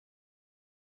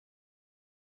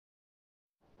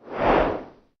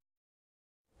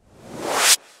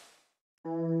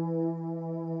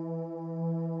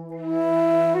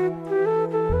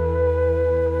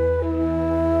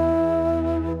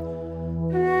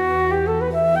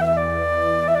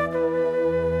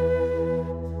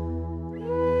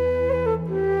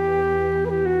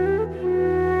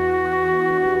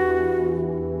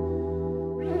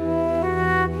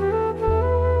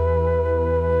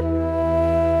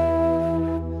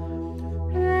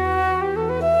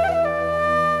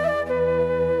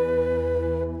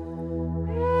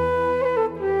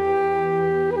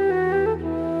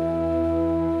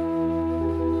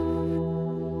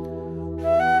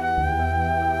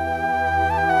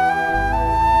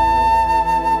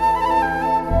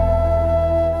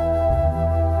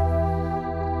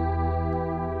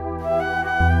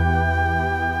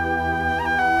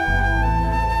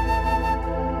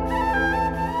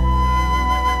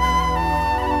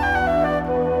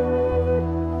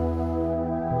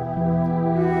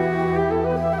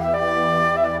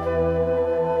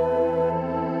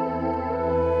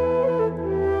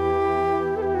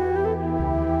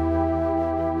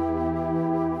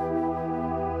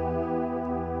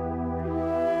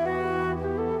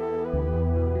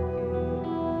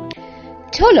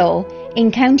Tullow,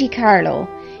 in County Carlow,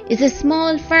 is a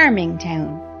small farming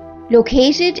town,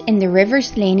 located in the River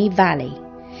Slaney Valley,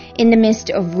 in the midst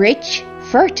of rich,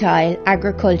 fertile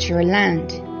agricultural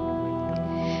land.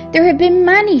 There have been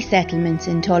many settlements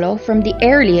in Tullow from the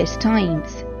earliest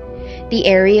times. The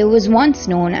area was once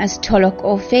known as Tullow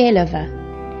O'Félava,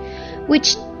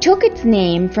 which took its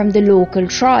name from the local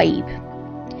tribe.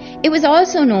 It was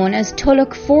also known as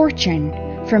Tullow Fortune,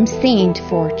 from Saint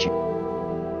Fortune,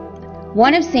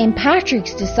 one of St.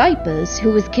 Patrick's disciples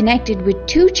who was connected with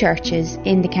two churches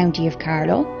in the county of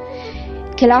Carlow,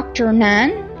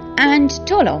 Killochternan and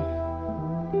Tullow.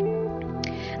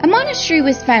 A monastery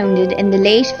was founded in the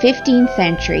late 15th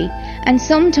century, and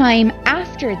sometime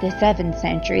after the 7th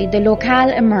century the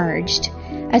locale emerged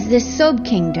as the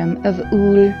sub-kingdom of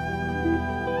Ul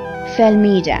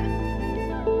Felmida.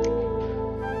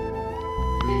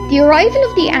 The arrival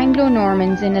of the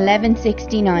Anglo-Normans in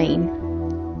 1169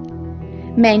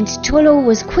 meant Tullow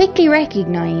was quickly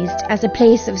recognised as a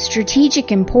place of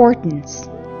strategic importance.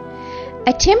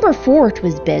 A timber fort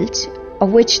was built,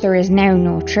 of which there is now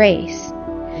no trace.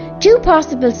 Two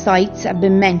possible sites have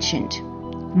been mentioned,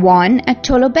 one at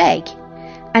Tullow Beg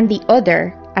and the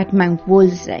other at Mount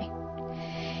Wolseley.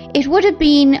 It would have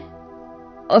been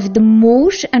of the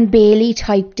moat and bailey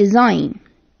type design.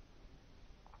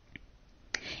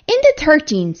 In the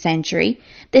 13th century,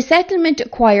 the settlement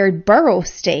acquired borough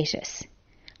status.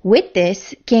 With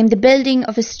this came the building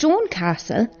of a stone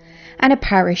castle and a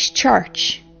parish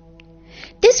church.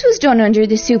 This was done under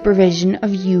the supervision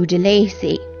of Hugh de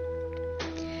Lacy.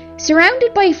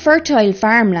 Surrounded by fertile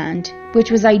farmland, which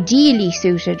was ideally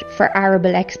suited for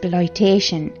arable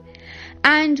exploitation,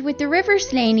 and with the River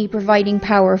Slaney providing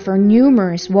power for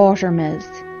numerous water mills,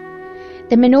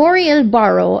 the manorial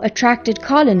borough attracted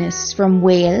colonists from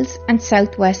Wales and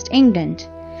southwest England,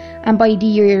 and by the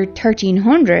year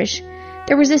 1300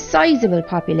 there was a sizable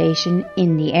population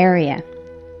in the area.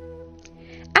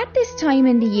 At this time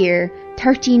in the year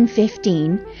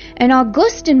 1315, an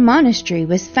Augustan monastery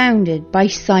was founded by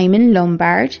Simon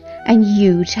Lombard and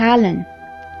Hugh Tallon.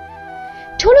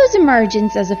 Tullow's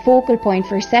emergence as a focal point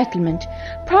for settlement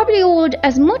probably owed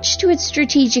as much to its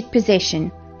strategic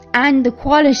position and the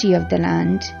quality of the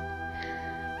land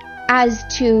as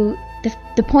to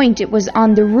the point it was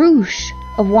on the route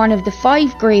of one of the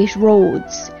 5 great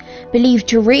roads believed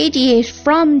to radiate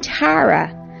from Tara,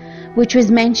 which was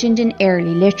mentioned in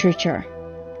early literature.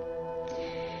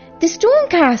 The stone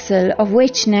castle, of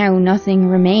which now nothing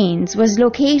remains, was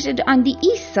located on the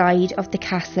east side of the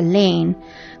Castle Lane,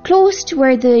 close to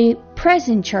where the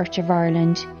present Church of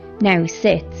Ireland now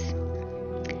sits.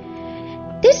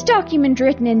 This document,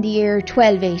 written in the year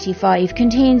 1285,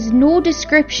 contains no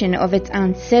description of its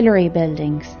ancillary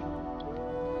buildings.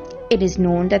 It is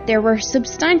known that there were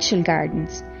substantial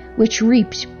gardens, which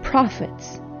reaped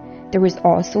profits. There was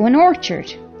also an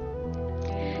orchard.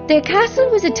 The castle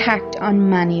was attacked on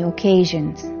many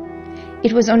occasions.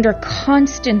 It was under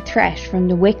constant threat from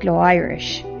the Wicklow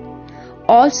Irish,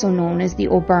 also known as the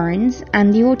O'Byrnes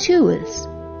and the O'Tooles.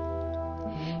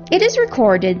 It is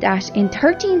recorded that in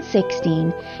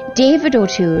 1316 David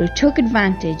O'Toole took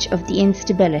advantage of the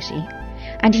instability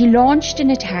and he launched an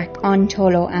attack on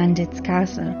Tullow and its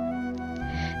castle.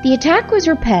 The attack was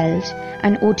repelled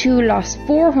and O'Toole lost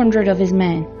 400 of his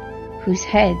men, whose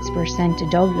heads were sent to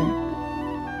Dublin.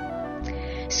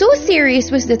 So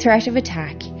serious was the threat of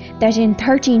attack that in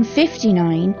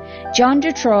 1359 John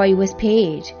de Troyes was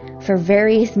paid for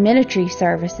various military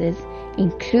services,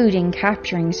 including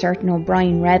capturing certain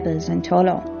O'Brien rebels in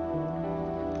Tullow.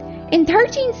 In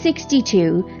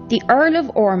 1362, the Earl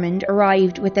of Ormond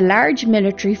arrived with a large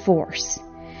military force,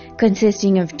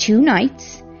 consisting of 2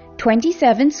 knights,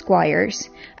 27 squires,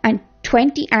 and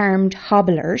 20 armed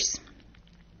hobblers,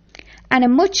 and a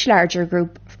much larger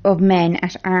group of men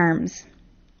at arms.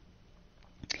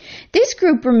 This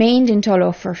group remained in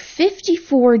Tullow for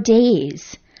 54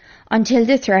 days until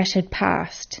the threat had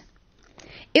passed.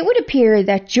 It would appear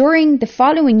that during the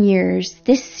following years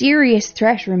this serious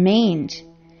threat remained.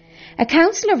 A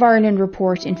Council of Ireland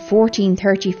report in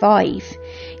 1435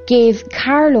 gave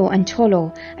Carlow and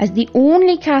Tullow as the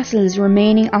only castles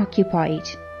remaining occupied,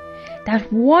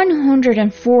 that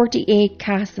 148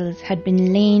 castles had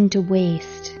been lain to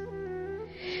waste.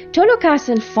 Tullow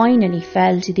Castle finally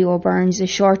fell to the O'Byrnes a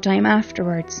short time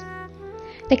afterwards.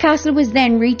 The castle was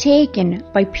then retaken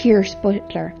by Pierce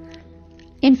Butler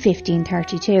in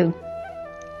 1532.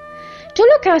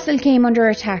 Tullow Castle came under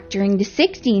attack during the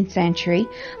 16th century,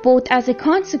 both as a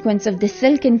consequence of the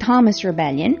Silken Thomas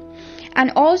Rebellion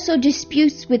and also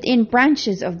disputes within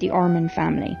branches of the Ormond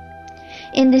family.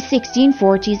 In the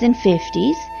 1640s and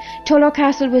 50s, Tullow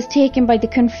Castle was taken by the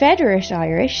Confederate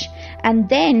Irish and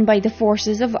then by the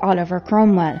forces of Oliver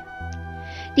Cromwell.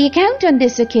 The account on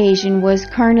this occasion was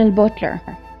Colonel Butler.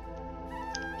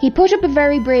 He put up a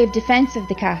very brave defence of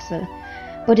the castle,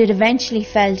 but it eventually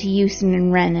fell to Hewson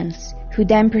and Reynolds, who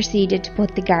then proceeded to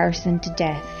put the garrison to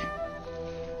death.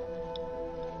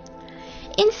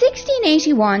 In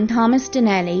 1681, Thomas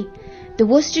Donnelly, the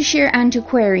Worcestershire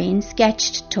antiquarian,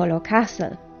 sketched Tullow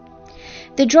Castle.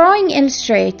 The drawing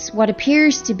illustrates what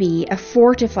appears to be a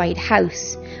fortified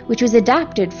house, which was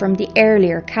adapted from the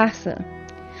earlier castle.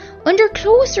 Under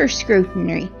closer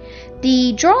scrutiny,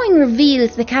 the drawing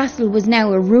reveals the castle was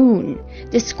now a ruin.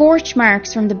 The scorch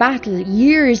marks from the battle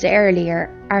years earlier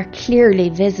are clearly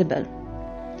visible.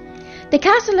 The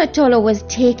castle at Tullow was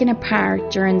taken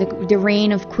apart during the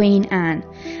reign of Queen Anne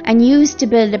and used to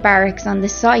build a barracks on the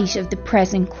site of the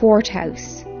present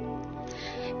courthouse.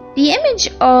 The image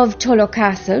of Tullow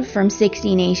Castle from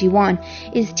 1681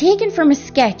 is taken from a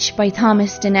sketch by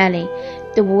Thomas Donnelly,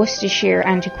 the Worcestershire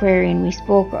antiquarian we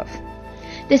spoke of.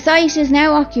 The site is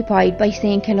now occupied by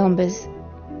St. Columba's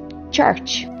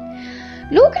Church.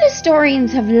 Local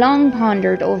historians have long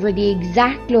pondered over the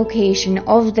exact location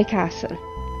of the castle.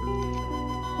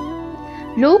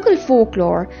 Local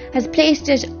folklore has placed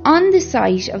it on the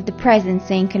site of the present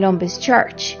St. Columba's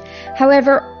Church.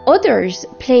 However, others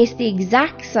place the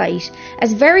exact site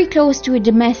as very close to a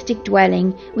domestic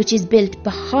dwelling which is built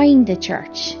behind the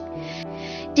church.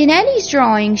 Donnelly's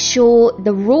drawings show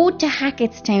the road to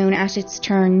Hackettstown at its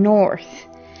turn north.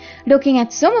 Looking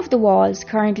at some of the walls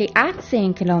currently at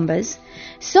St. Columba's,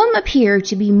 some appear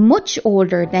to be much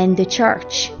older than the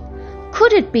church.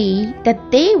 Could it be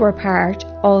that they were part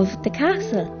of the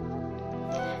castle?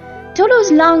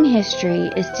 Tullow's long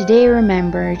history is today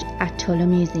remembered at Tullow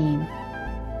Museum.